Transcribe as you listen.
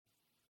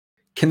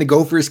Can the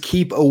Gophers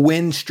keep a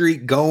win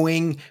streak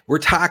going? We're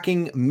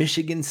talking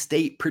Michigan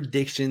State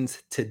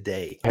predictions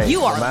today. Hey,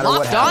 You are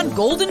Locked On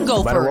Golden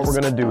Gophers. No matter what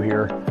we're going to do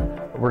here,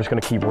 we're just going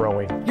to keep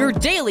rowing. Your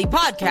daily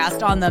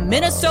podcast on the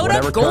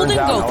Minnesota Golden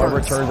Gophers. However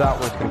it turns out,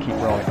 we're just going to keep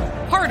rowing.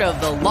 Part of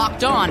the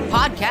Locked On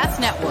Podcast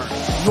Network.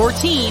 Your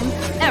team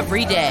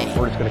every day.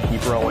 We're just going to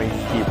keep rowing,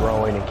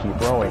 and keep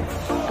rowing.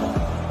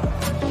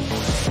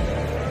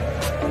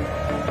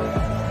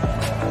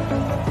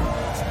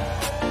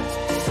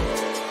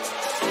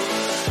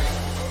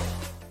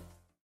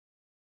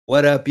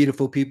 What up,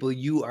 beautiful people?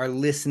 You are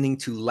listening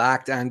to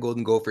Locked On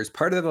Golden Gophers,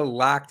 part of the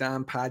Locked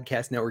On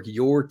Podcast Network,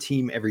 your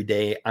team every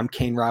day. I'm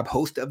Kane Robb,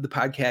 host of the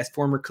podcast,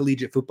 former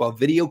collegiate football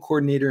video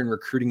coordinator and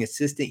recruiting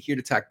assistant, here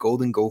to talk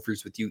Golden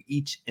Gophers with you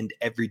each and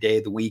every day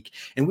of the week.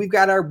 And we've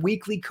got our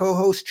weekly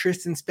co-host,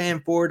 Tristan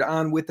Spanford,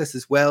 on with us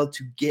as well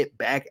to get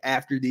back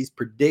after these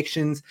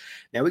predictions.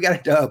 Now, we got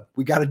a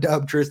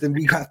dub. Tristan.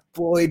 We got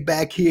Floyd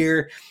back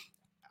here.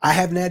 I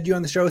haven't had you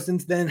on the show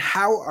since then.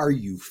 How are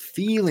you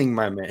feeling,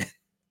 my man?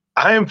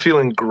 I am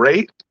feeling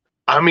great.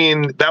 I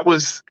mean, that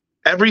was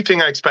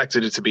everything I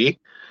expected it to be.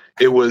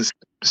 It was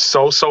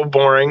so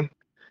boring,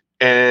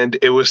 and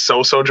it was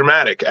so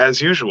dramatic,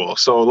 as usual.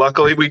 So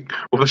luckily, we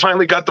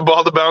finally got the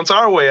ball to bounce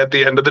our way at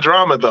the end of the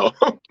drama, though.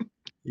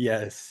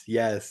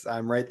 Yes,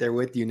 I'm right there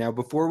with you. Now,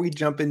 before we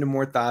jump into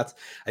more thoughts,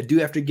 I do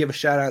have to give a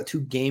shout out to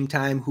Game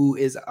Time, who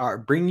is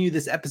bringing you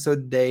this episode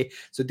today.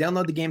 So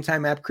download the Game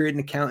Time app, create an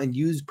account, and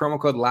use promo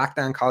code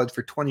LOCKEDONCollege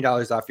for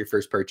 $20 off your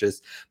first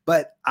purchase.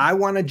 But I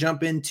want to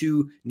jump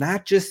into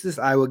not just this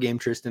Iowa game,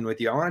 Tristan, with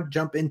you. I want to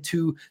jump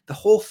into the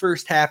whole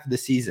first half of the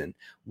season.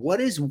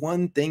 What is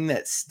one thing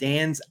that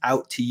stands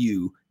out to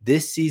you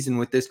this season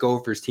with this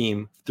Gophers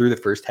team through the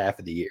first half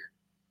of the year?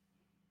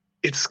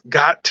 It's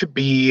got to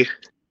be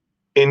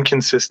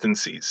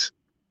inconsistencies.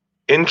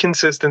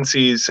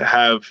 Inconsistencies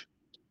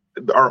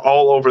are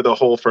all over the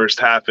whole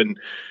first half, and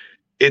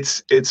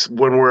it's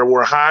when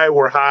we're high,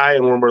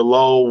 and when we're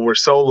low, we're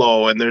so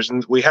low,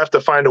 and we have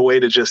to find a way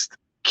to just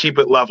keep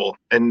it level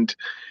and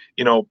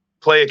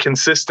play a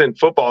consistent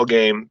football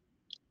game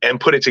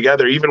and put it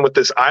together. Even with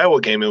this Iowa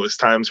game, it was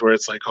times where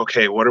it's like,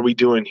 okay, what are we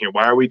doing here?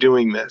 Why are we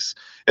doing this?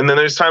 And then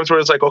there's times where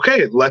it's like,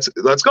 okay, let's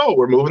go.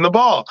 We're moving the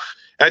ball.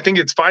 I think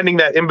it's finding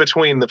that in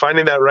between,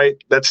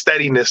 that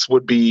steadiness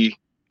would be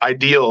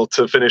ideal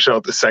to finish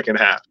out the second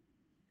half.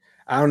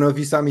 I don't know if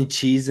you saw me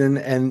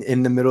cheesing and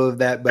in the middle of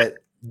that, but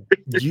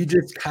you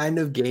just kind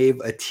of gave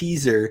a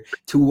teaser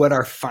to what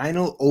our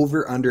final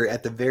over-under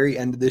at the very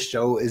end of the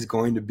show is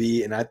going to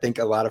be. And I think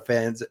a lot of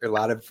fans, or a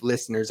lot of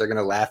listeners are going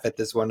to laugh at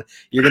this one.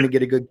 You're going to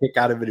get a good kick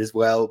out of it as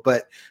well.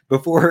 But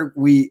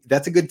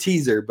that's a good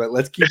teaser, but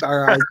let's keep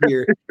our eyes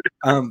here.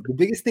 The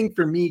biggest thing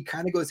for me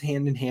kind of goes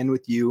hand in hand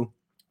with you.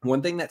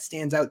 One thing that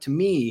stands out to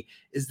me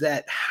is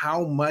that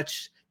how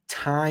much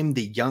time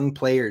the young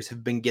players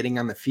have been getting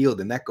on the field.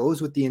 And that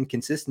goes with the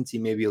inconsistency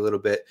maybe a little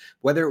bit,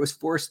 whether it was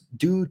forced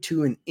due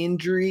to an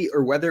injury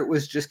or whether it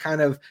was just kind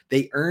of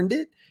they earned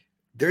it.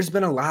 There's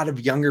been a lot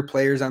of younger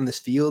players on this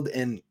field,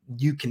 and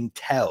you can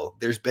tell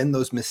there's been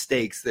those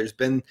mistakes. There's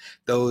been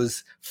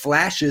those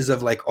flashes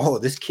of like, oh,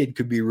 this kid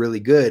could be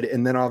really good.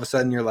 And then all of a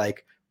sudden you're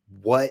like,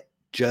 what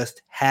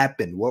just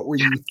happened? What were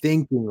you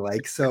thinking?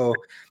 Like, so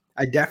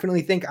I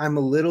definitely think I'm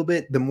a little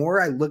bit, the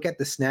more I look at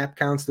the snap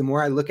counts, the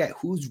more I look at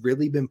who's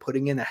really been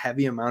putting in a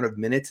heavy amount of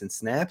minutes and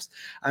snaps,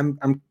 I'm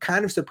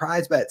kind of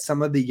surprised by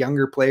some of the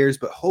younger players,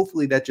 but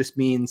hopefully that just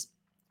means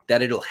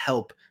that it'll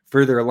help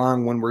further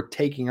along when we're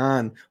taking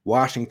on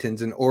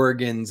Washingtons and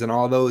Oregons and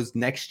all those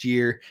next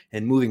year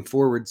and moving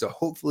forward. So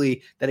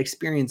hopefully that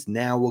experience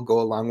now will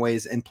go a long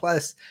ways. And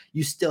plus,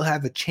 you still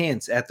have a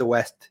chance at the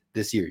West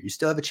this year. You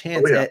still have a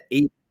chance at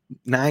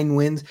 8-9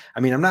 wins. I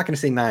mean, I'm not going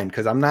to say 9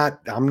 because I'm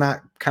not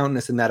counting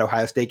us in that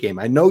Ohio State game.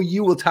 I know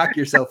you will talk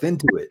yourself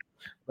into it,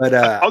 but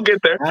I'll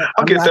get there.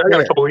 I'll get there. I got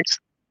a couple weeks.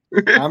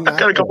 I'm not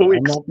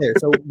there.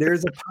 So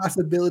there's a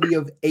possibility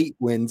of 8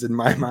 wins in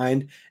my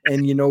mind.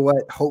 And you know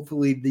what?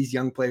 Hopefully these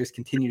young players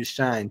continue to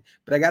shine,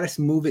 but I got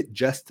to move it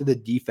just to the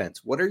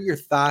defense. What are your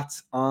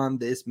thoughts on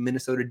this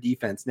Minnesota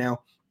defense?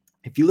 Now,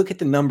 if you look at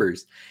the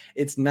numbers,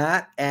 it's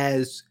not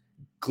as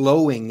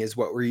glowing is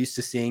what we're used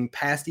to seeing.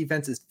 Pass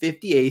defense is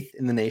 58th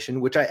in the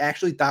nation, which I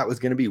actually thought was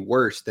going to be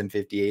worse than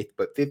 58th,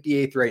 but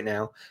 58th right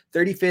now.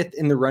 35th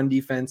in the run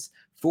defense,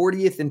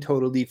 40th in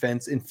total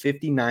defense, and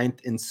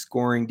 59th in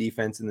scoring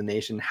defense in the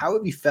nation. How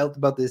have you felt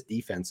about this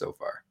defense so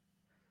far?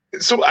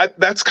 So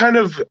that's kind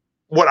of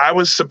what I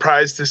was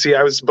surprised to see.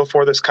 I was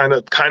before this kind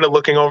of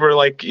looking over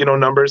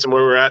numbers and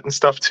where we're at and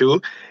stuff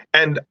too.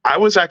 And I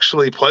was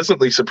actually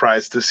pleasantly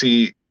surprised to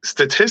see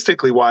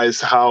statistically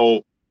wise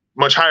how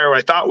much higher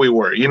I thought we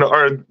were,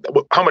 or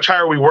how much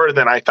higher we were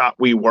than I thought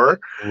we were.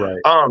 Right.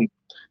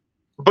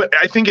 But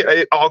I think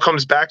it all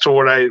comes back to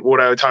what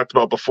I talked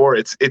about before.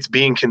 It's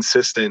being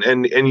consistent.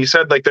 And you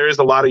said like there is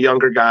a lot of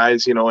younger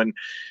guys, and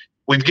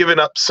we've given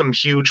up some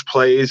huge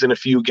plays in a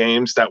few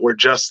games that were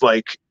just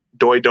like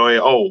doy.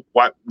 Oh,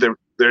 what there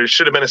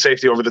should have been a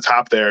safety over the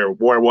top there.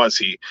 Where was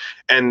he?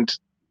 And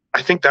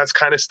I think that's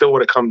kind of still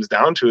what it comes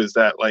down to, is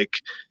that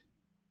like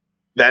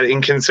that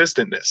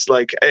inconsistentness.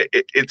 Like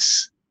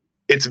it's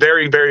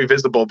very, very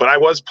visible. But I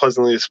was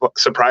pleasantly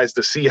surprised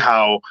to see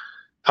how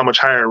much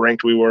higher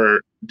ranked we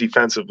were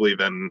defensively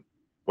than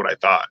what I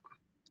thought.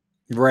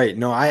 Right.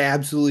 No, I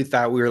absolutely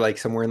thought we were like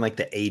somewhere in like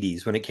the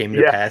 80s when it came to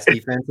Yeah, pass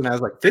defense. And I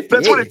was like, that's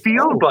what 58. it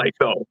feels like,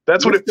 though.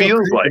 That's what We're it still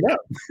feels like. creeping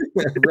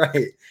up.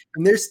 Right.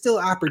 And there's still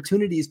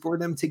opportunities for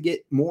them to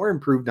get more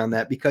improved on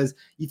that, because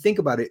you think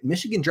about it,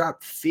 Michigan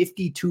dropped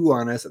 52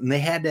 on us and they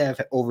had to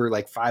have over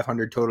like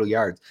 500 total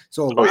yards.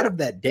 So a lot of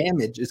that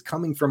damage is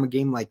coming from a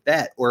game like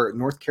that, or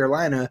North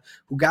Carolina,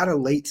 who got a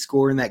late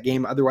score in that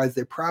game. Otherwise,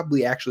 they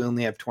probably actually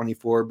only have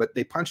 24, but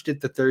they punched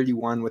it to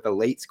 31 with a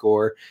late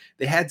score.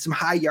 They had some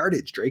high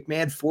yardage. Drake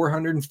May had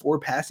 404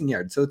 passing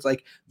yards. So it's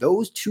like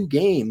those two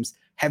games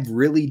have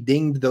really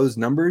dinged those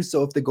numbers.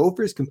 So if the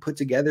Gophers can put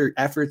together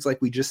efforts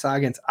like we just saw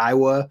against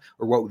Iowa,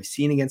 or what we've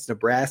seen against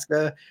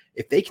Nebraska,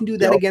 if they can do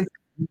that against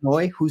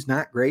Illinois, who's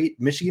not great,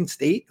 Michigan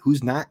State,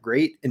 who's not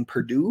great, and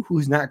Purdue,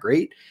 who's not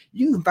great,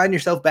 you can find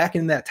yourself back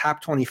in that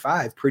top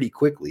 25 pretty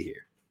quickly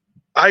here.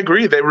 I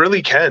agree. They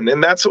really can.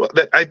 And that's what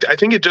I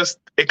think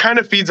it kind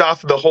of feeds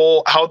off the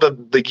whole, how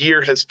the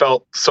year has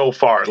felt so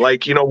far.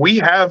 Like, we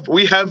have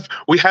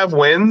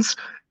wins,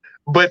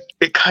 but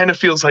it kind of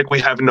feels like we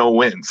have no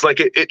wins. Like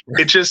it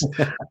just,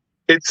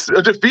 it's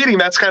defeating.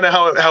 That's kind of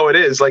how it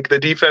is. Like the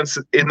defense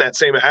in that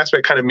same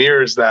aspect kind of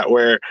mirrors that,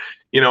 where,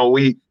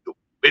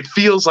 it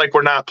feels like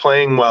we're not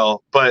playing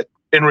well, but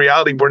in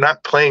reality, we're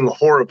not playing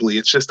horribly.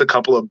 It's just a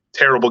couple of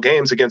terrible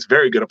games against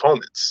very good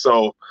opponents.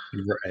 So,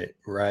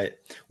 Right.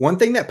 One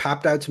thing that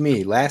popped out to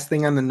me, last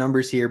thing on the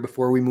numbers here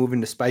before we move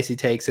into spicy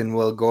takes and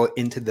we'll go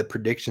into the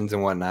predictions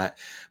and whatnot.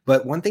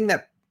 But one thing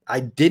that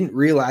I didn't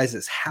realize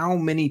is how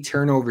many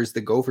turnovers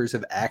the Gophers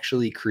have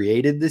actually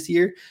created this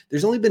year.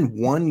 There's only been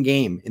one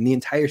game in the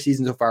entire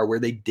season so far where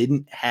they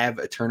didn't have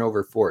a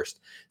turnover forced.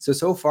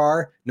 So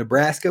far,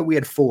 Nebraska, we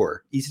had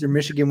 4. Eastern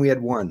Michigan, we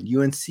had 1.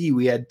 UNC,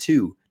 we had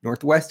 2.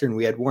 Northwestern,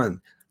 we had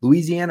 1.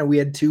 Louisiana, we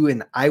had 2.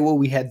 And Iowa,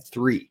 we had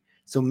 3.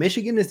 So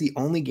Michigan is the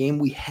only game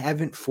we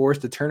haven't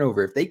forced a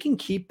turnover. If they can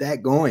keep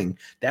that going,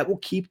 that will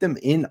keep them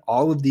in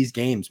all of these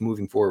games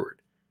moving forward.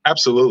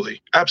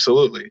 Absolutely.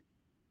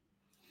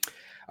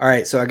 All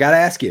right, so I got to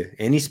ask you,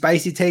 any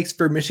spicy takes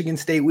for Michigan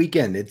State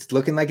weekend? It's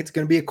looking like it's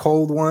going to be a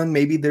cold one.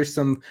 Maybe there's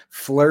some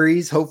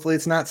flurries. Hopefully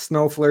it's not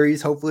snow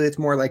flurries. Hopefully it's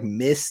more like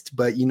mist,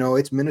 but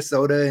it's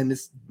Minnesota and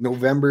it's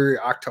November,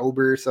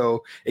 October,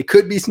 so it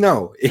could be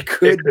snow. It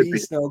could be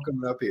snow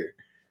coming up here.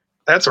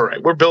 That's all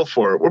right. We're built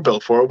for it.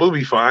 We'll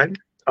be fine.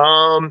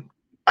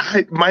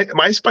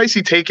 My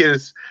spicy take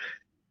is,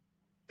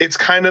 it's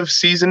kind of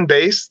season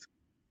based.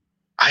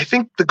 I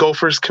think the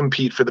Gophers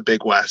compete for the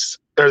Big West,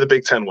 or the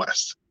Big Ten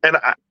West. And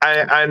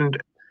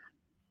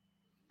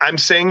I'm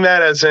saying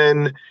that as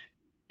in,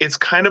 it's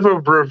kind of a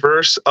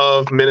reverse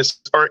of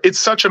Minnesota, or it's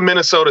such a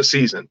Minnesota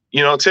season.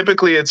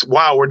 Typically it's,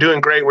 wow, we're doing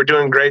great,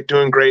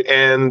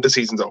 and the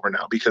season's over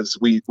now because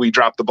we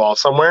dropped the ball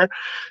somewhere.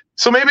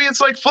 So maybe it's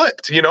like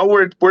flipped.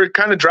 We're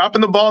kind of dropping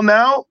the ball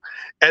now.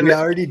 And we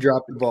already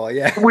dropped the ball,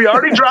 yeah. We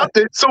already dropped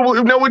it. So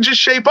we'll just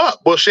shape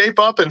up. We'll shape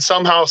up and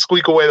somehow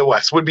squeak away the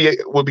West. Would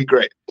be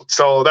great.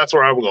 So that's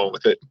where I'm going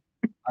with it.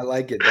 I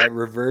like it. That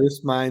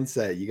reverse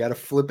mindset. You got to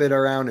flip it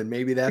around, and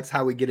maybe that's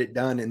how we get it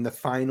done in the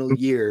final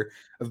year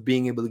of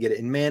being able to get it.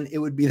 And man, it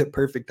would be the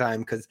perfect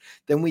time, because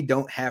then we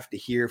don't have to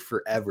hear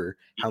forever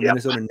how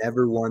Minnesota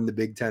never won the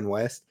Big Ten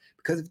West.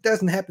 Because if it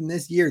doesn't happen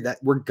this year, that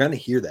we're going to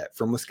hear that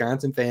from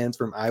Wisconsin fans,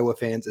 from Iowa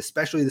fans,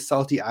 especially the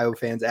salty Iowa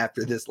fans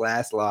after this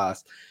last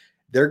loss.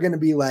 They're going to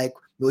be like,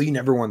 well, you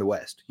never won the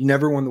West. You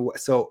never won the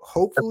West. So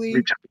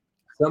hopefully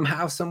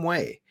somehow, some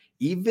way,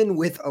 even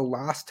with a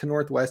loss to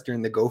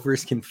Northwestern, the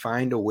Gophers can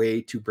find a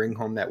way to bring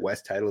home that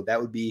West title. That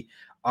would be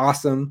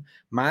awesome.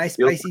 My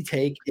spicy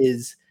take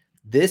is,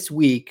 this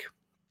week,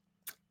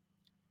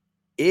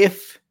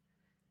 if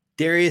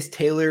Darius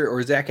Taylor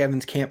or Zach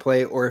Evans can't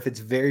play, or if it's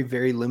very,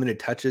 very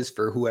limited touches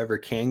for whoever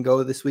can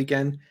go this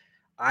weekend,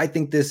 I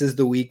think this is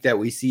the week that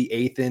we see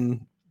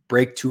Ethan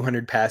break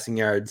 200 passing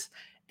yards.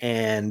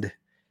 And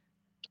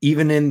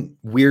even in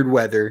weird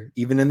weather,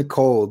 even in the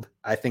cold,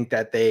 I think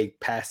that they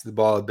pass the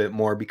ball a bit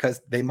more,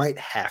 because they might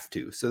have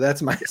to. So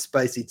that's my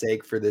spicy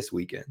take for this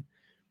weekend.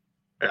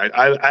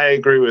 I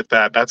agree with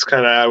that. That's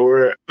kind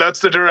of that's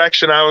the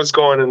direction I was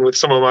going in with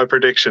some of my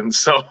predictions.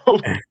 So,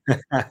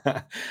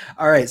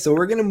 all right. So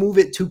we're going to move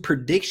it to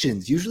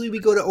predictions. Usually we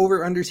go to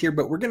over-unders here,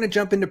 but we're going to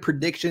jump into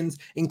predictions,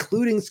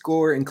 including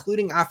score,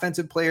 including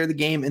offensive player of the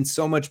game, and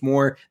so much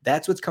more.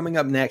 That's what's coming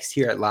up next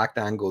here at Locked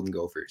On Golden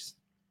Gophers.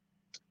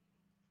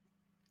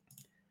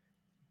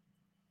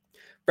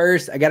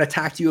 First, I got to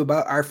talk to you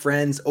about our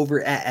friends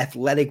over at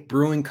Athletic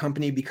Brewing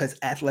Company, because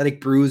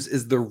Athletic Brews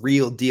is the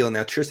real deal.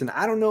 Now, Tristan,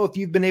 I don't know if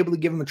you've been able to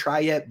give them a try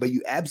yet, but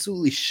you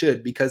absolutely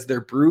should, because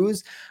their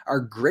brews are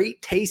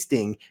great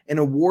tasting and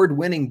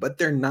award-winning, but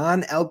they're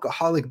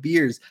non-alcoholic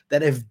beers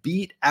that have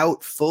beat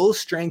out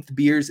full-strength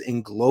beers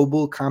in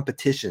global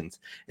competitions.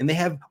 And they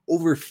have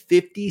over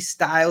 50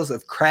 styles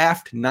of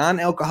craft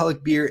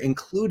non-alcoholic beer,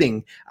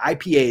 including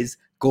IPAs,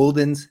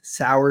 Goldens,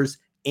 Sours,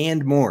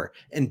 and more.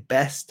 And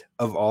best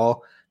of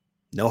all,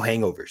 no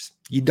hangovers.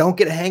 You don't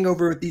get a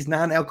hangover with these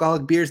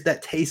non-alcoholic beers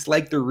that taste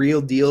like the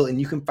real deal, and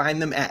you can find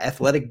them at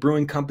Athletic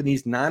Brewing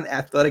Company's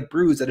non-athletic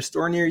brews at a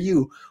store near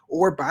you,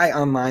 or buy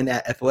online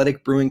at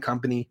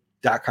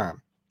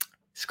athleticbrewingcompany.com.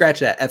 Scratch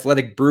that,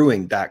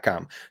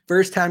 athleticbrewing.com.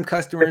 First-time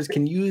customers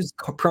can use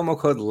promo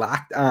code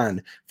Locked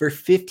On for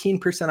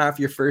 15% off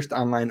your first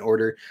online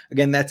order.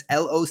 Again, that's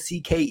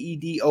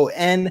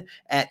LOCKEDON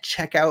at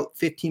checkout,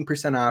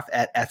 15% off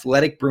at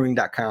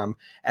athleticbrewing.com.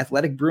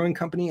 Athletic Brewing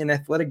Company and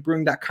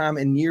athleticbrewing.com,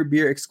 and near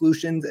beer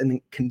exclusions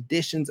and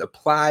conditions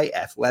apply.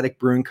 Athletic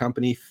Brewing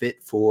Company,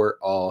 fit for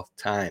all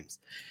times.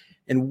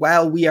 And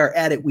while we are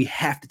at it, we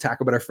have to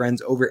talk about our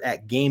friends over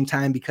at Game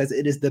Time, because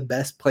it is the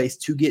best place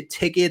to get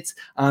tickets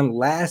on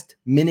last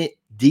minute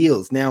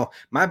deals. Now,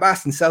 my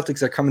Boston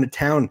Celtics are coming to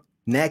town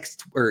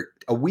next, or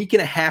a week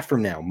and a half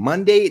from now,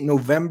 Monday,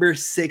 November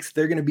 6th.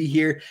 They're going to be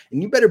here,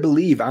 and you better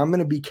believe I'm going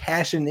to be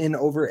cashing in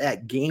over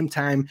at Game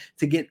Time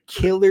to get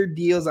killer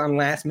deals on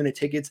last minute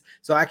tickets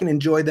so I can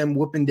enjoy them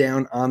whooping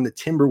down on the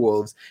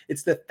Timberwolves.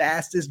 It's the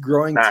fastest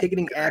growing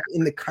ticketing app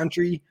in the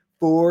country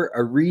for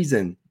a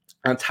reason.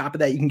 On top of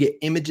that, you can get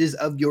images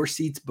of your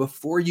seats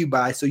before you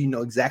buy, so you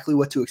know exactly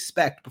what to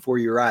expect before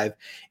you arrive.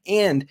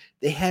 And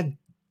they have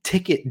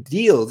ticket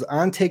deals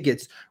on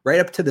tickets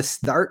right up to the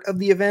start of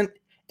the event,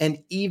 and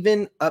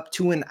even up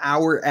to an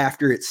hour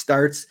after it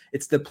starts.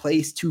 It's the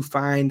place to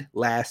find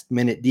last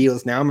minute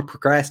deals. Now, I'm a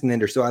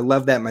procrastinator, so I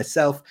love that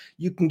myself.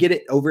 You can get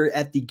it over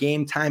at the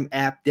Game Time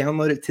app.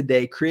 Download it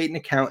today, create an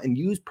account, and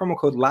use promo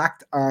code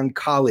Locked On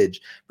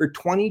College for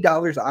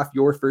 $20 off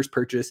your first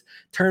purchase.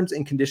 Terms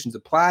and conditions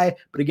apply.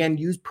 But again,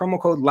 use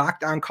promo code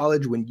Locked On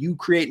College when you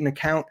create an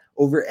account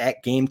over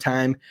at Game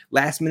Time.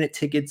 Last minute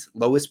tickets,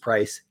 lowest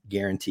price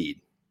guaranteed.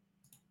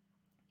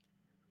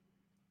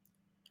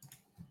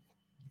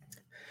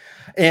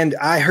 And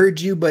I heard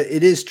you, but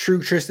it is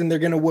true, Tristan. They're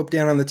going to whoop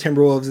down on the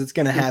Timberwolves. It's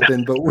going to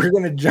happen, but we're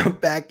going to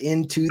jump back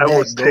into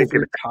that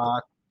Gopher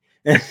talk.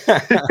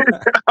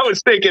 I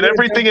was taking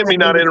everything in me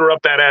not to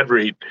interrupt that ad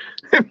read.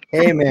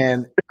 Hey,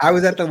 man, I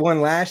was at the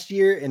one last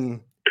year, and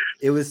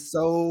it was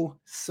so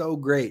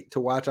great to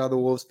watch all the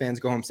Wolves fans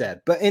go home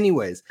sad. But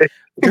anyways,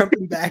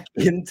 jumping back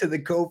into the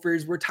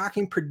Gophers, we're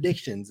talking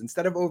predictions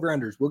instead of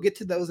over-unders. We'll get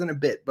to those in a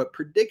bit, but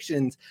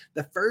predictions,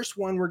 the first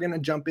one we're going to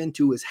jump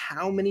into is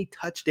how many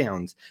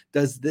touchdowns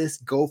does this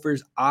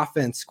Gophers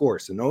offense score?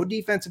 So no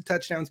defensive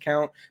touchdowns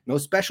count, no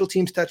special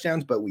teams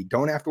touchdowns, but we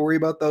don't have to worry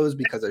about those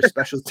because our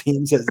special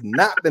teams has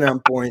not been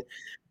on point.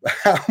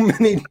 How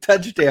many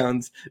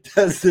touchdowns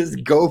does this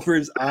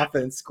Gophers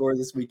offense score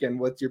this weekend?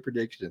 What's your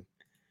prediction?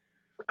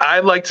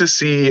 I'd like to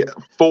see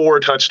 4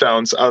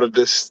 touchdowns out of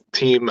this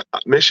team.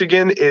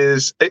 Michigan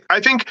is, I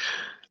think,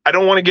 I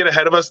don't want to get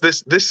ahead of us.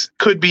 This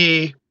could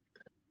be,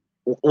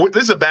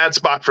 this is a bad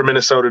spot for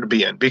Minnesota to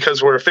be in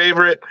because we're a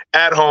favorite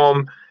at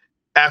home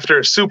after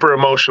a super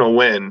emotional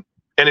win.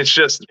 And it's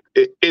just,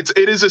 it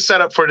is a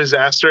setup for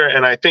disaster.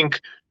 And I think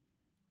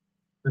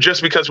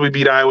just because we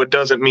beat Iowa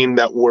doesn't mean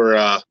that we're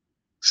a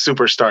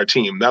superstar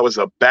team. That was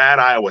a bad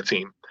Iowa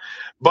team.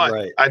 But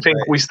right, I think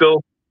we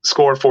still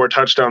score 4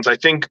 touchdowns. I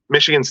think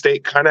Michigan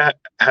State kind of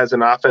has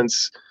an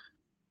offense.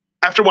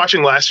 After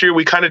watching last year,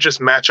 we kind of just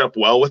match up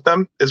well with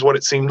them, is what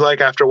it seemed like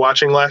after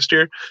watching last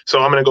year. So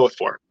I'm going to go with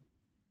 4.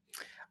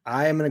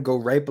 I am going to go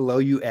right below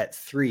you at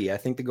 3. I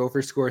think the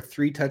Gophers score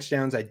 3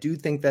 touchdowns. I do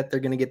think that they're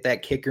going to get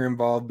that kicker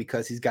involved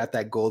because he's got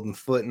that golden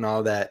foot and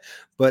all that.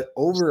 But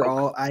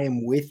overall, I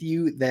am with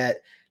you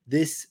that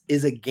this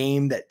is a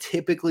game that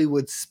typically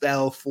would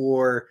spell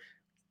for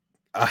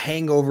a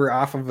hangover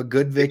off of a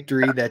good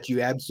victory that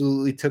you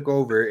absolutely took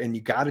over, and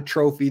you got a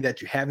trophy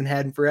that you haven't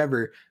had in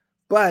forever.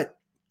 But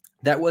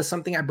that was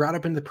something I brought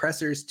up in the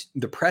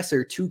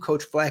presser to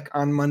Coach Fleck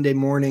on Monday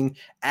morning,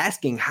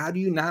 asking, how do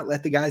you not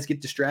let the guys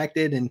get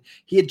distracted? And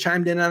he had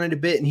chimed in on it a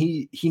bit, and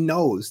he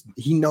knows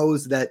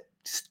that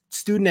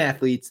student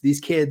athletes,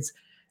 these kids,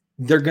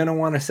 they're going to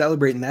want to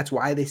celebrate, and that's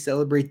why they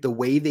celebrate the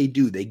way they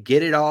do. They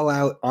get it all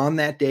out on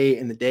that day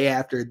and the day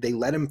after. They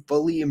let them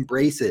fully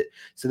embrace it.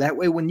 So that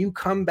way, when you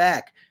come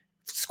back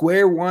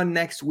square one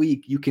next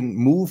week, you can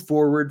move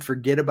forward,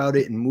 forget about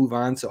it, and move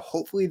on. So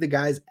hopefully the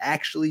guys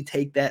actually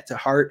take that to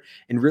heart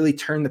and really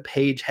turn the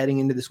page heading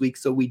into this week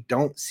so we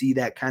don't see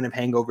that kind of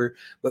hangover.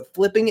 But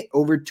flipping it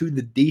over to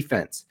the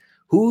defense,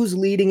 who's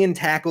leading in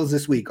tackles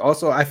this week?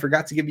 Also, I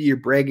forgot to give you your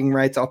bragging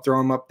rights. I'll throw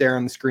them up there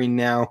on the screen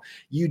now.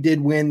 You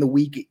did win the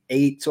week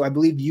 8, so I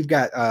believe you've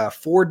got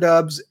 4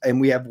 dubs, and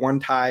we have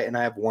 1 tie, and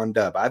I have 1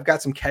 dub. I've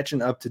got some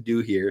catching up to do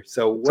here.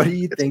 So what are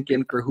you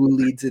thinking for who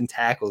leads in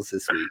tackles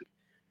this week?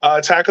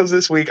 Tackles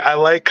this week, I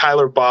like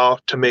Kyler Ball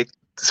to make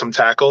some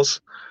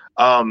tackles.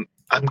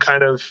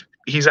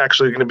 He's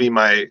actually going to be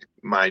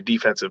my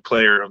defensive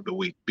player of the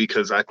week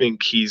because I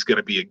think he's going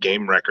to be a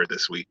game wrecker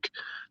this week.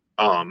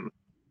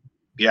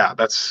 Yeah,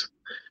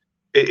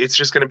 it's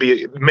just going to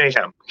be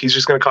mayhem. He's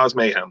just going to cause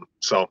mayhem.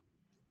 So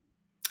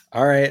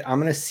All right, I'm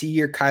going to see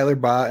your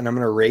Kyler Bott, and I'm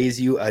going to raise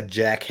you a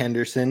Jack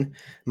Henderson.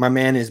 My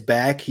man is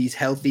back. He's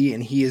healthy,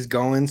 and he is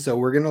going. So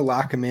we're going to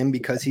lock him in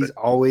because he's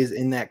always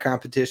in that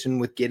competition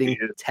with getting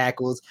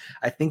tackles.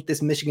 I think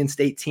this Michigan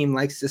State team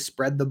likes to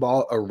spread the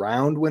ball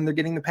around when they're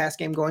getting the pass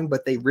game going,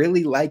 but they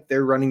really like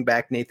their running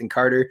back, Nathan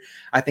Carter.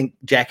 I think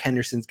Jack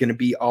Henderson's going to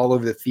be all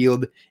over the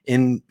field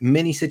in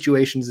many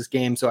situations this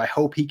game, so I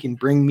hope he can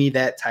bring me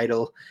that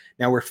title.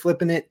 Now we're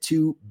flipping it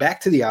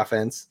back to the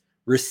offense.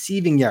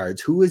 Receiving yards.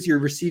 Who is your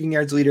receiving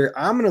yards leader?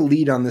 I'm going to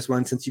lead on this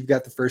one since you've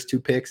got the first two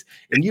picks,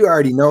 and you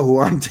already know who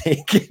I'm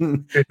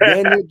taking.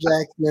 Daniel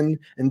Jackson.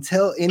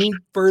 Until any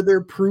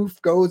further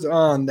proof goes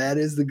on, that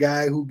is the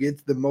guy who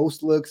gets the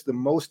most looks, the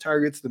most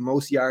targets, the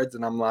most yards,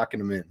 and I'm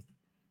locking him in.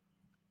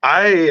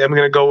 I am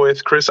going to go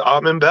with Chris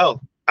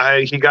Ottman-Bell.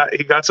 He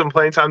got some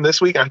playing time this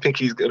week. I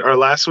think or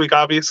last week,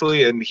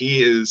 obviously, and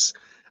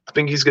I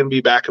think he's going to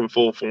be back in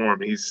full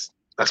form.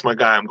 That's my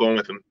guy. I'm going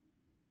with him.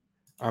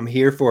 I'm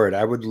here for it.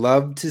 I would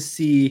love to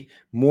see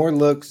more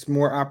looks,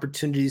 more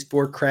opportunities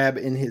for Crab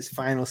in his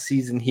final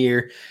season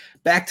here.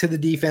 Back to the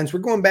defense.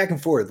 We're going back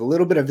and forth. A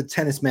little bit of a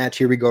tennis match.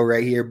 Here we go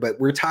right here, but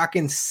we're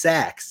talking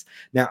sacks.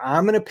 Now,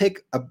 I'm going to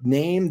pick a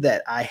name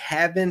that I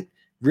haven't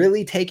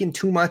really taken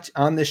too much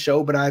on the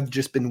show, but I've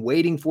just been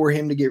waiting for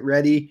him to get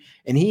ready,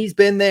 and he's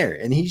been there,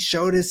 and he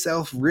showed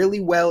himself really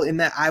well in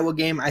that Iowa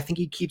game. I think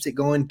he keeps it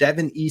going.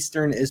 Devin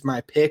Eastern is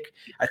my pick.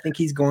 I think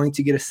he's going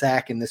to get a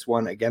sack in this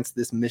one against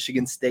this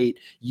Michigan State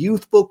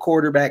youthful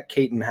quarterback,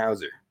 Caden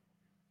Hauser.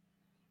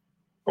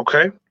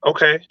 Okay.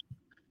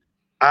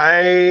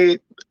 I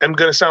am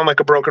going to sound like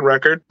a broken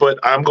record, but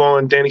I'm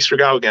going Danny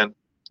Sturgow again.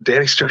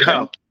 Danny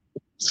Sturgow. Okay.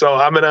 So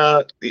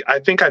I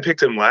think I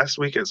picked him last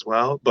week as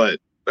well, but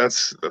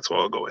that's what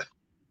I'll go with.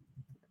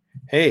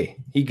 Hey,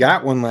 he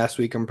got one last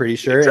week, I'm pretty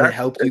sure, exactly. And it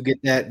helped you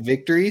get that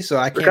victory, so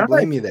I can't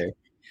blame you there.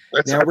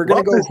 Now we're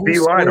going to go who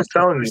scores I'm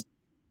telling you.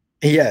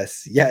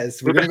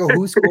 Yes. We're going to go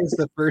who scores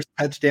the first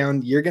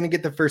touchdown. You're going to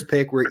get the first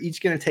pick. We're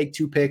each going to take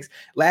two picks.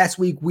 Last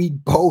week, we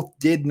both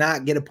did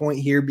not get a point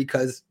here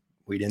because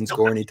we didn't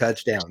score any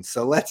touchdowns.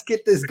 So let's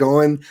get this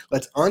going.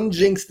 Let's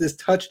unjinx this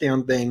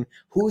touchdown thing.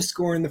 Who's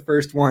scoring the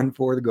first one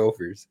for the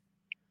Gophers?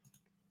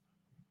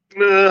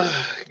 You're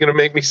gonna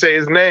make me say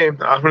his name.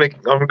 I'm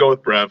gonna go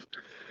with Brev.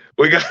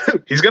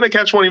 He's gonna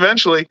catch one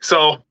eventually.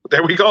 So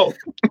there we go.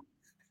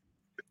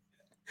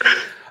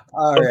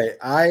 All right,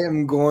 I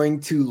am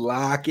going to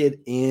lock it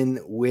in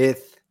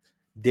with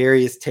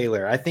Darius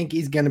Taylor. I think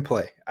he's gonna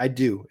play. I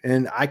do,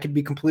 and I could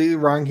be completely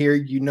wrong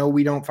here.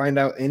 We don't find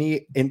out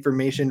any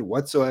information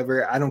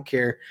whatsoever. I don't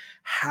care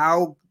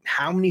how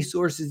many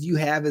sources you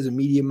have as a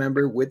media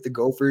member with the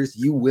Gophers.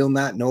 You will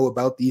not know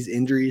about these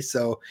injuries.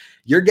 So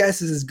your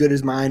guess is as good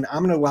as mine.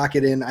 I'm going to lock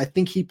it in. I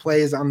think he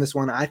plays on this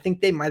one. I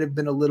think they might have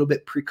been a little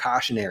bit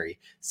precautionary.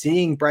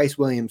 Seeing Bryce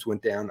Williams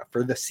went down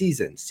for the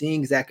season,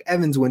 seeing Zach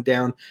Evans went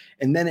down.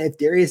 And then if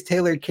Darius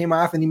Taylor came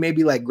off and he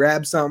maybe like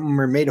grabbed something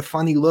or made a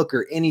funny look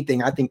or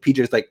anything, I think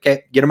PJ's like,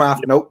 okay, get him off.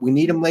 Yep. Nope. We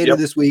need him later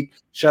this week.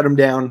 Shut him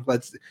down.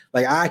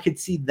 I could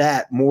see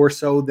that more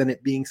so than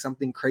it being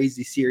something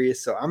crazy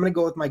serious. So I'm going to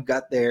go with my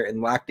gut there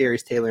and lock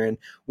Darius Taylor in.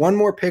 One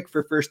more pick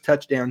for first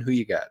touchdown. Who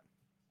you got?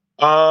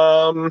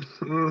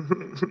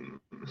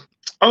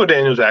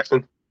 Daniel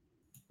Jackson.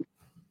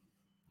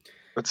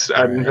 That's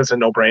a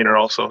no-brainer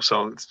also,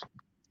 so it's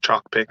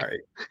chalk pick. All right.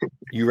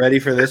 You ready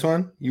for this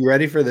one?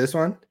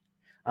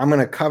 I'm going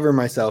to cover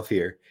myself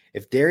here.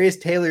 If Darius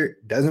Taylor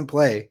doesn't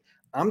play,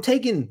 I'm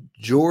taking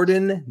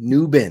Jordan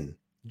Newbin.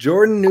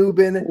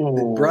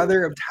 The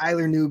brother of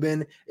Tyler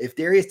Newbin. If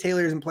Darius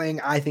Taylor isn't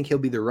playing, I think he'll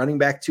be the running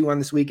back 2 on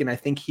this week, and I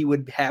think he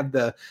would have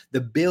the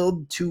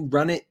build to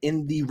run it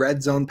in the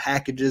red zone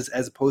packages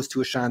as opposed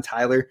to a Sean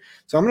Tyler.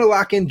 So I'm going to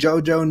lock in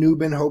JoJo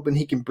Newbin, hoping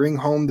he can bring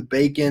home the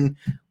bacon.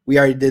 We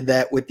already did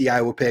that with the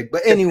Iowa pick.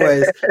 But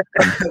anyways,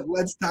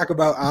 let's talk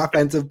about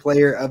offensive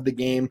player of the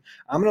game.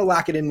 I'm going to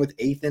lock it in with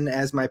Ethan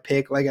as my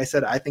pick. Like I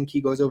said, I think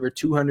he goes over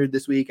 200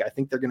 this week. I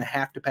think they're going to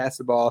have to pass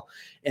the ball.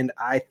 And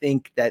I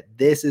think that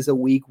this is a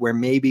week where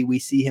maybe we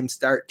see him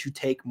start to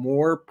take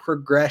more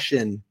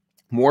progression,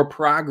 more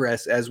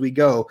progress as we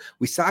go.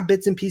 We saw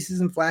bits and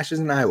pieces and flashes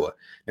in Iowa.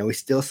 Now we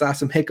still saw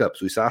some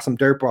hiccups. We saw some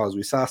dirt balls.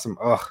 We saw some,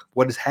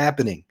 what is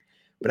happening?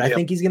 But I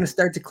think he's going to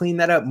start to clean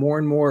that up more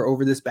and more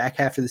over this back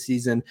half of the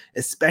season,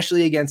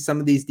 especially against some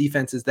of these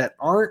defenses that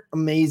aren't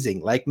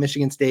amazing, like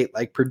Michigan State,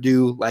 like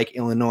Purdue, like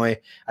Illinois.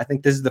 I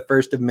think this is the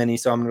first of many,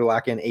 so I'm going to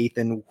lock in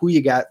Ethan. Who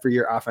you got for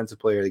your offensive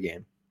player of the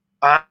game?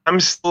 I'm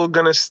still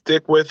going to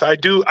stick with – I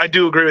do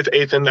agree with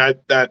Ethan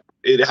that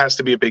it has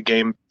to be a big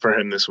game for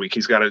him this week.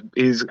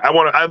 I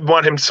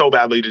want him so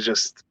badly to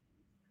just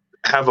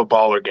have a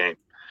baller game.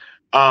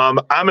 I'm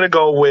going to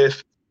go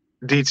with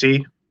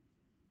DT.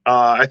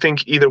 I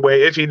think either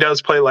way, if he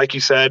does play, like you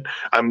said,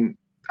 I'm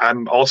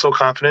also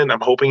confident.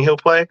 I'm hoping he'll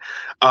play.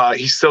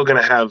 He's still going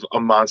to have a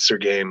monster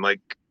game. Like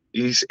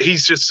he's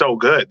just so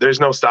good. There's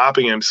no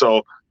stopping him.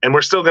 So, and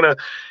we're still going to,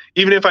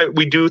 even if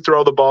we do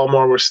throw the ball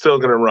more, we're still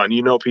going to run.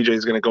 PJ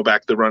is going to go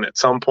back to the run at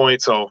some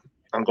point. So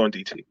I'm going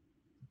DT.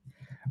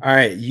 All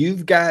right,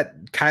 you've got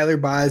Kyler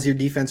Baugh as your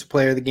defensive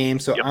player of the game,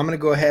 so Yep. I'm going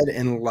to go ahead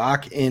and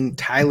lock in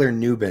Tyler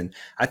Nubin.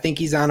 I think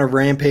he's on a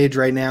rampage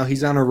right now.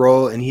 He's on a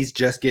roll, and he's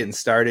just getting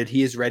started.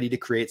 He is ready to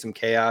create some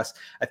chaos.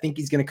 I think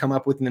he's going to come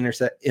up with an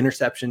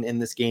interception in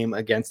this game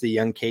against the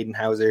young Caden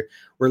Hauser.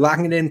 We're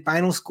locking it in.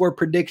 Final score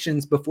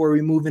predictions before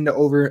we move into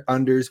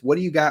over-unders. What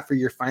do you got for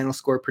your final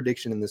score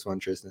prediction in this one,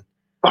 Tristan?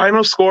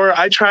 Final score,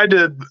 I tried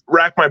to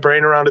rack my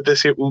brain around it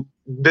this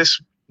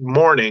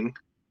morning,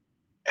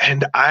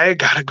 and I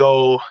gotta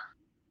go.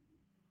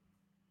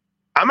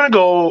 I'm gonna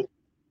go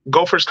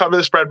Gophers cover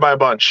the spread by a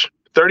bunch.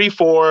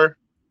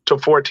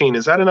 34-14.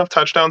 Is that enough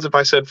touchdowns if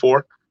I said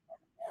 4?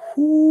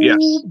 Ooh, Yes.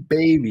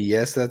 baby.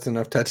 Yes, that's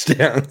enough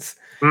touchdowns.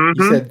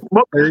 Mm-hmm. You said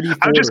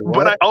 34.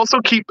 But I also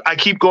keep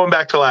going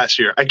back to last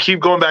year. I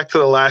keep going back to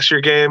the last year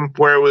game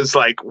where it was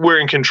like we're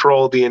in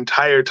control the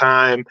entire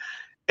time,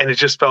 and it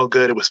just felt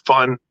good. It was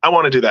fun. I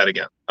want to do that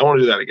again.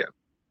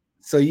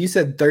 So you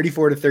said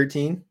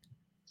 34-13?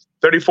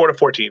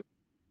 34-14.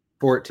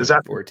 14.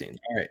 14.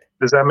 All right.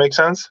 Does that make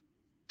sense?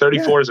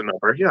 34 is a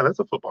number. Yeah, that's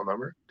a football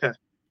number. Okay.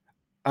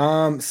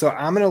 So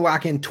I'm going to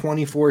lock in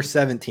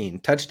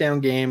 24-17 touchdown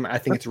game. I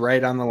think it's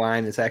right on the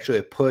line. It's actually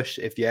a push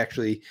if you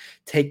actually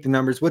take the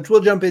numbers, which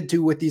we'll jump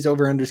into with these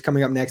over-unders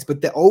coming up next.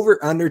 But the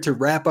over-under to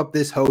wrap up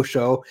this whole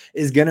show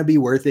is going to be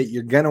worth it.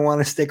 You're going to want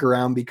to stick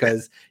around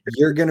because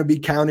you're going to be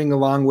counting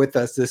along with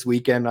us this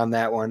weekend on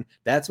that one.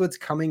 That's what's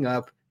coming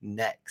up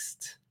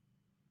next.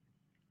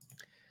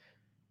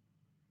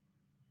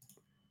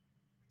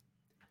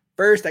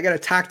 First, I got to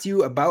talk to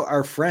you about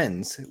our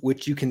friends,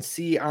 which you can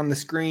see on the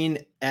screen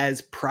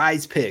as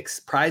Prize Picks.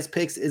 Prize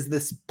Picks is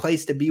this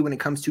place to be when it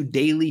comes to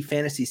daily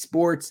fantasy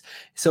sports.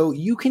 So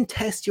you can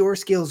test your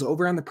skills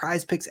over on the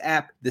Prize Picks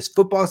app this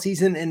football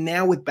season and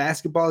now with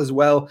basketball as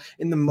well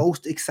in the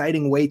most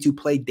exciting way to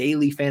play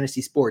daily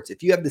fantasy sports.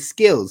 If you have the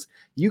skills,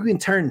 you can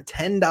turn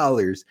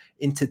 $10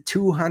 into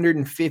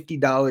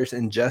 $250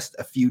 in just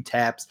a few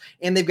taps.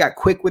 And they've got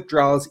quick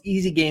withdrawals,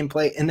 easy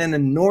gameplay, and an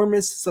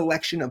enormous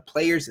selection of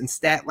players and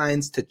stat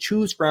lines to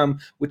choose from,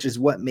 which is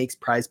what makes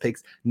Prize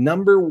Picks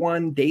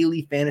 #1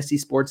 daily fantasy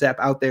sports app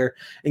out there.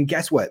 And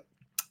guess what?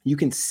 You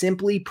can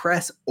simply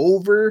press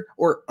over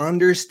or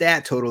under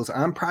stat totals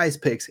on Prize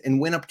Picks and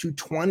win up to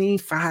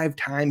 25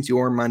 times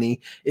your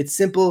money. It's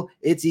simple,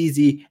 it's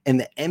easy, and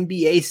the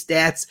NBA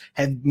stats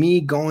have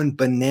me going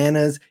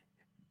bananas.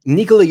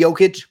 Nikola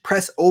Jokic,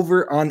 press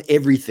over on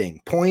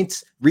everything.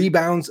 Points,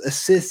 rebounds,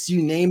 assists,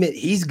 you name it.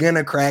 He's going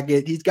to crack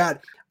it. He's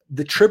got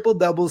the triple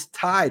doubles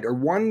tied or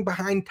one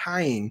behind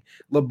tying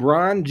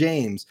LeBron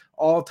James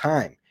all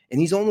time. And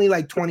he's only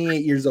like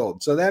 28 years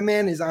old. So that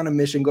man is on a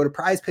mission. Go to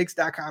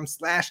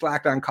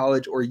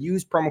prizepicks.com/lockedoncollege or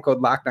use promo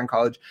code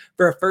lockedoncollege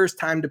for a first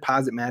time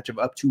deposit match of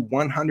up to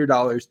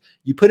 $100.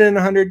 You put in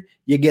 100,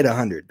 you get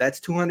 100. That's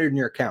 200 in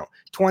your account.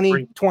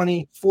 20,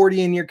 20,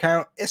 40 in your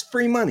account. It's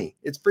free money.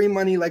 It's free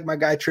money, like my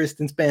guy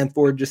Tristan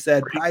Spanford just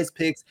said. Prize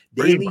Picks,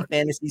 daily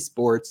fantasy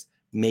sports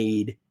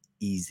made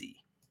easy.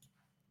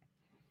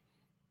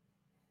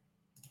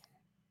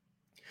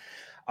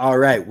 All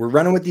right, we're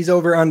running with these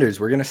over-unders.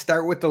 We're going to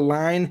start with the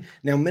line.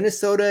 Now,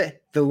 Minnesota,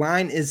 the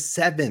line is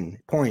 7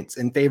 points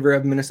in favor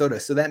of Minnesota.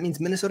 So that means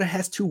Minnesota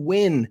has to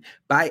win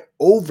by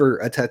over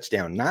a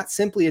touchdown, not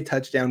simply a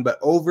touchdown, but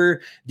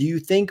over. Do you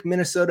think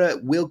Minnesota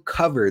will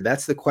cover?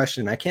 That's the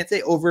question. I can't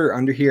say over or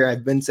under here.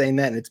 I've been saying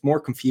that, and it's more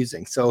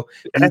confusing. So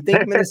do you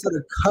think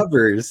Minnesota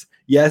covers,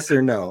 yes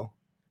or no?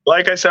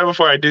 Like I said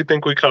before, I do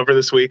think we cover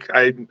this week.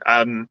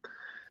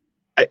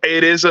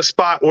 It is a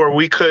spot where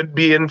we could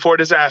be in for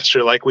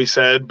disaster, like we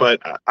said, but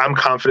I'm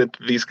confident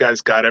that these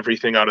guys got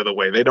everything out of the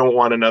way. They don't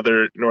want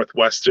another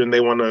Northwestern.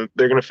 They're going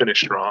to finish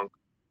strong.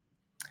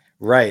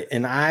 Right.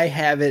 And I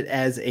have it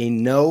as a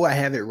no. I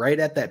have it right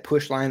at that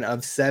push line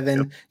of 7.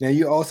 Yep. Now,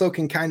 you also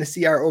can kind of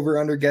see our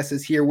over-under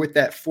guesses here with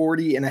that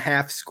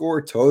 40.5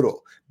 score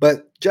total.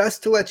 But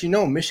just to let you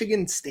know,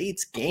 Michigan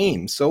State's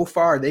game so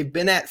far, they've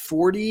been at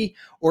 40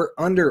 or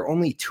under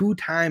only 2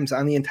 times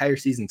on the entire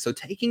season. So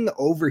taking the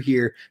over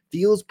here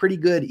feels pretty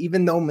good,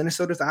 even though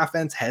Minnesota's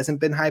offense hasn't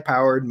been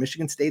high-powered.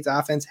 Michigan State's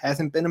offense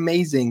hasn't been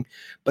amazing.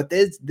 But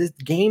this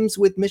games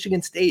with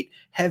Michigan State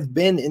have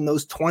been in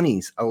those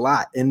 20s a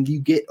lot, and you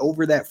get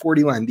over that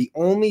 40 line. The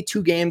only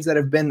 2 games that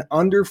have been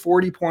under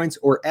 40 points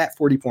or at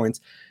 40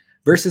 points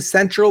versus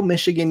Central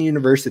Michigan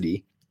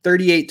University,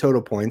 38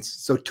 total points,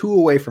 so 2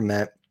 away from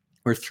that.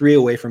 Or 3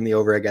 away from the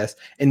over, I guess,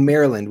 and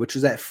Maryland, which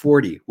was at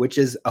 40, which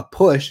is a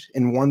push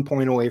and 1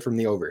 point away from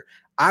the over.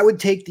 I would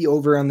take the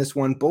over on this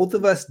one. Both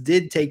of us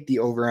did take the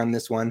over on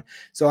this one.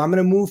 So I'm going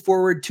to move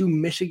forward to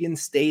Michigan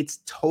State's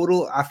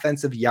total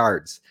offensive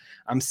yards.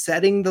 I'm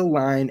setting the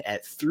line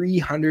at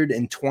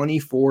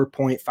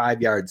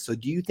 324.5 yards. So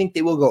do you think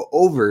they will go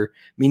over,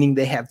 meaning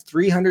they have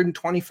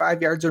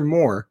 325 yards or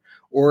more,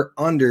 or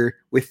under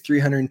with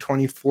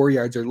 324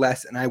 yards or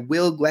less? And I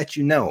will let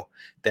you know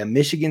that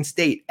Michigan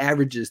State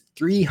averages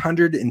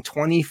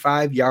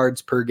 325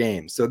 yards per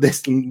game. So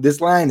this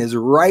line is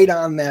right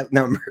on that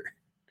number.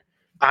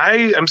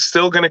 I am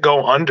still going to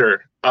go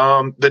under.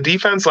 The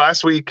defense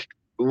last week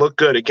look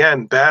good.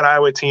 Again, bad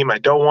Iowa team. I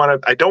don't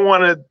want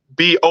to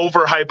be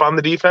overhype on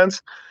the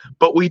defense,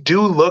 but we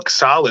do look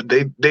solid.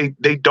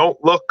 They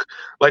don't look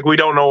like we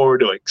don't know what we're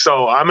doing.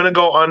 So I'm going to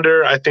go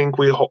under. I think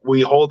we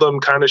hold them,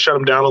 kind of shut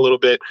them down a little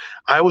bit.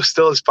 Iowa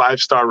still has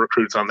 5-star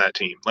recruits on that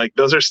team. Like,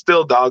 those are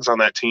still dogs on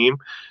that team.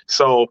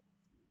 So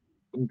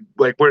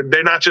like,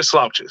 they're not just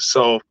slouches.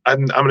 So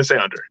I'm going to say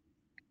under.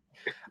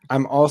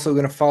 I'm also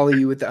going to follow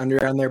you with the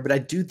under on there, but I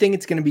do think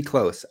it's going to be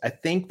close. I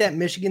think that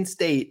Michigan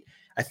State,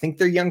 I think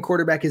their young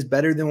quarterback is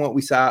better than what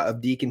we saw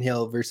of Deacon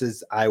Hill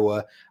versus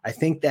Iowa. I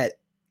think that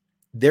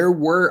there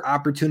were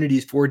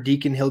opportunities for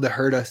Deacon Hill to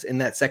hurt us in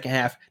that second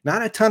half.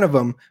 Not a ton of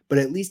them, but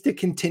at least to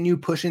continue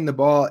pushing the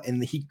ball,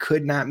 and he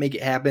could not make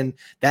it happen.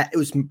 That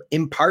was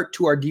in part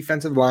to our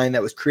defensive line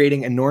that was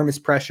creating enormous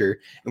pressure,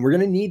 and we're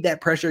going to need that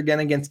pressure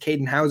again against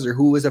Caden Hauser,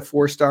 who was a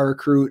 4-star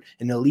recruit,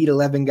 an Elite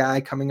 11 guy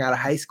coming out of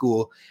high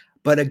school.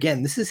 But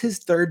again, this is his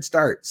third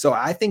start. So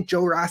I think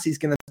Joe Rossi's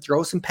going to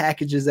throw some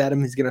packages at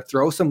him. He's going to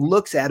throw some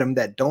looks at him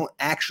that don't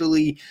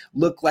actually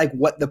look like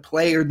what the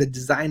play or the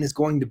design is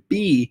going to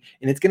be,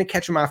 and it's going to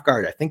catch him off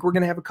guard. I think we're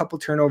going to have a couple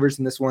turnovers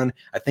in this one.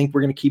 I think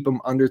we're going to keep him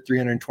under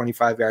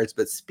 325 yards.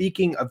 But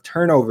speaking of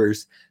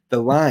turnovers,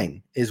 the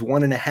line is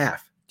 1.5.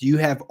 Do you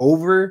have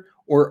over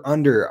or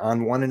under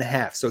on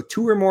 1.5? So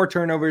 2 or more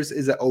turnovers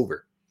is an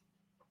over.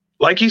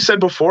 Like you said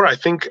before, I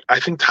think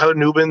Tyler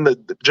Nubin,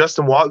 the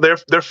Justin Watt,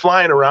 they're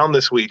flying around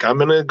this week. I'm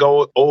gonna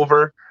go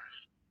over,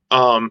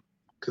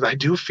 because I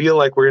do feel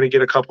like we're gonna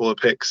get a couple of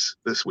picks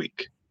this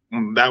week.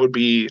 That would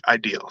be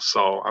ideal.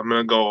 So I'm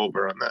gonna go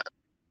over on that.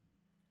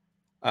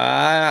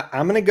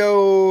 I'm gonna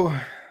go.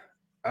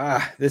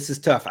 This is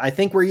tough. I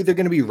think we're either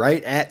gonna be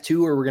right at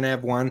 2 or we're gonna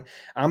have 1.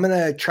 I'm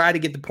gonna try to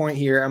get the point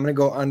here. I'm gonna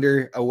go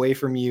under away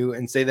from you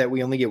and say that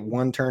we only get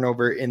 1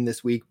 turnover in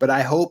this week, but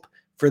I hope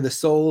for the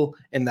soul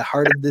and the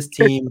heart of this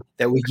team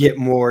that we get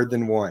more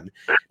than 1.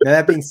 Now,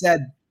 that being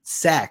said,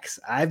 sacks.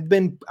 I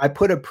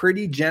put a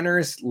pretty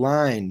generous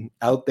line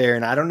out there,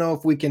 and I don't know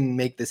if we can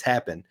make this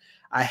happen.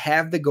 I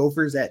have the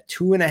Gophers at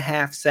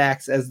 2.5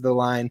 sacks as the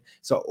line.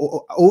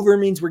 So over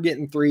means we're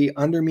getting 3,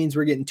 under means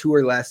we're getting 2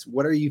 or less.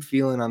 What are you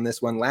feeling on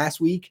this one? Last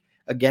week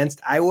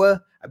against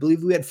Iowa, I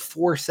believe we had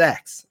 4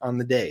 sacks on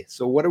the day.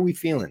 So what are we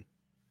feeling?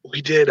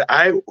 We did.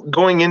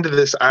 Going into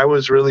this, I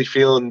was really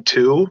feeling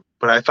 2,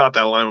 but I thought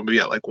that line would be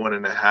at like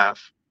 1.5.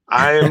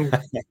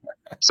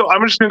 So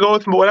I'm just gonna go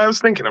with what I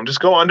was thinking. I'm just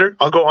go under.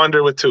 I'll go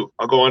under with 2.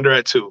 I'll go under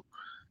at 2.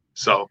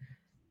 So, all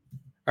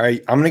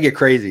right, I'm gonna get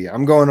crazy.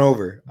 I'm going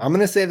over. I'm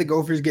gonna say the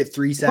Gophers get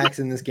 3 sacks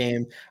in this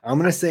game. I'm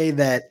gonna say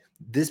that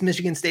this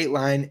Michigan State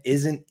line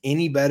isn't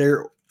any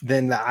better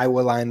than the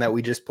Iowa line that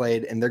we just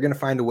played, and they're going to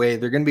find a way.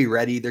 They're going to be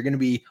ready. They're going to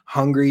be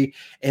hungry.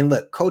 And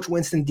look, Coach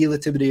Winston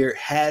DeLaTibadier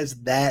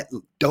has that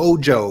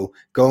dojo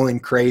going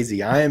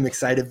crazy. I am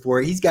excited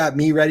for it. He's got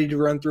me ready to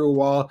run through a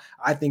wall.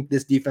 I think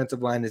this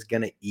defensive line is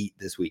going to eat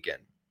this weekend.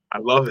 I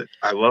love it.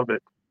 I love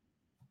it.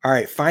 All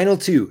right, final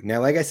 2.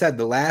 Now, like I said,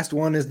 the last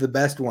one is the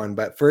best one.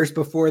 But first,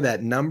 before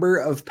that, number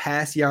of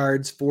pass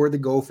yards for the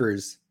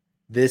Gophers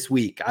this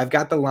week. I've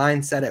got the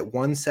line set at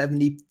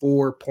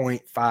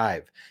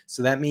 174.5.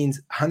 So that means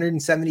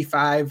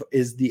 175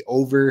 is the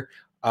over,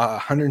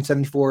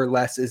 174 or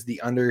less is the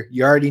under.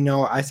 You already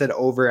know I said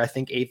over. I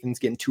think Athan's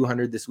getting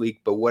 200 this week,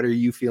 but what are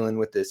you feeling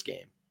with this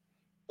game?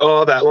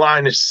 Oh, that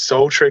line is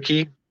so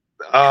tricky.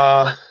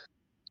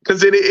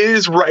 Because it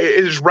is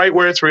right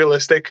where it's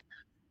realistic.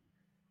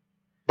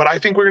 But I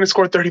think we're going to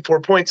score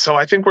 34 points, so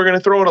I think we're going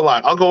to throw it a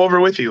lot. I'll go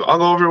over with you. I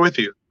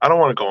don't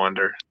want to go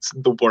under. It's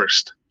the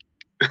worst.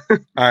 All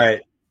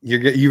right.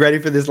 You ready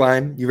for this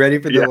line? You ready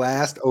for the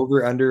last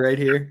over under right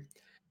here?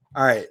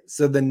 All right.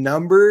 So the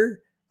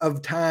number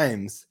of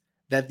times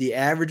that the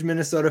average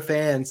Minnesota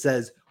fan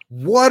says,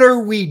 "What are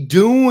we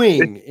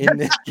doing in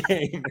this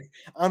game?"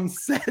 I'm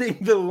setting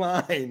the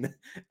line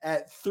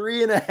at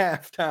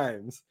 3.5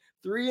 times.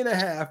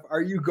 3.5.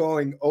 Are you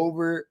going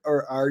over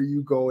or are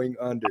you going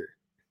under?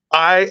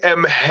 I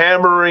am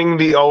hammering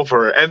the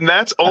over, and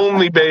that's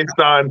only based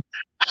on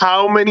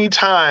how many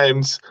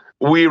times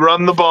we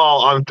run the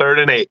ball on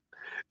 3rd and 8.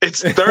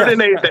 It's 3rd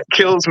and 8 that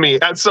kills me.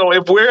 And so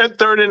if we're at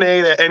 3rd and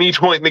 8 at any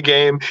point in the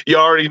game, you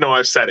already know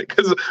I've said it,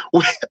 because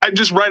I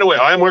just right away,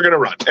 and we're going to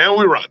run, and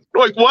we run.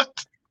 Like,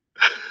 what?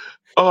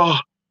 Oh.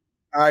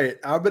 All right,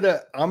 I'm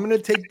gonna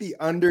take the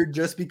under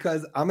just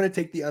because I'm gonna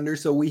take the under,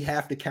 so we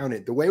have to count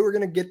it. The way we're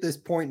gonna get this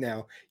point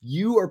now,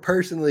 you are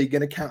personally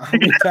gonna count how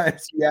many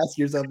times you ask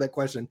yourself that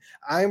question.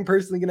 I am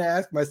personally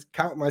gonna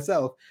count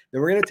myself. Then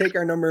we're gonna take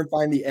our number and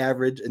find the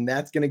average, and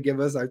that's gonna give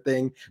us our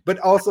thing. But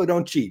also,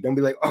 don't cheat. Don't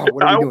be like, "Oh,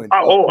 what are we doing?"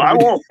 I won't.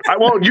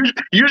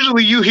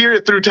 Usually, you hear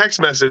it through text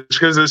message,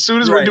 because as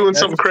soon as we're doing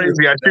something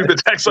crazy, I shoot the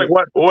text like,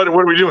 "What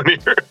are we doing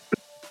here?"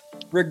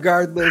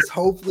 Regardless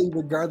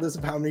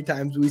of how many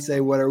times we say,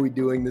 "What are we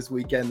doing this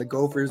weekend?" the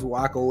Gophers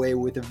walk away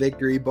with a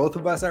victory. Both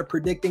of us are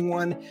predicting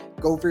one.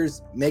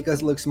 Gophers make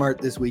us look smart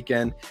this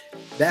weekend.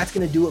 That's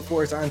going to do it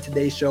for us on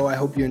today's show. I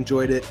hope you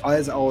enjoyed it.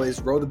 As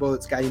always, row the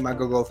boat, Scotty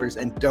Mago Gophers,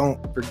 and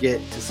don't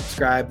forget to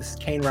subscribe. This is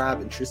Kane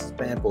Robb and Tristan's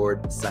Band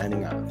Board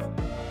signing off.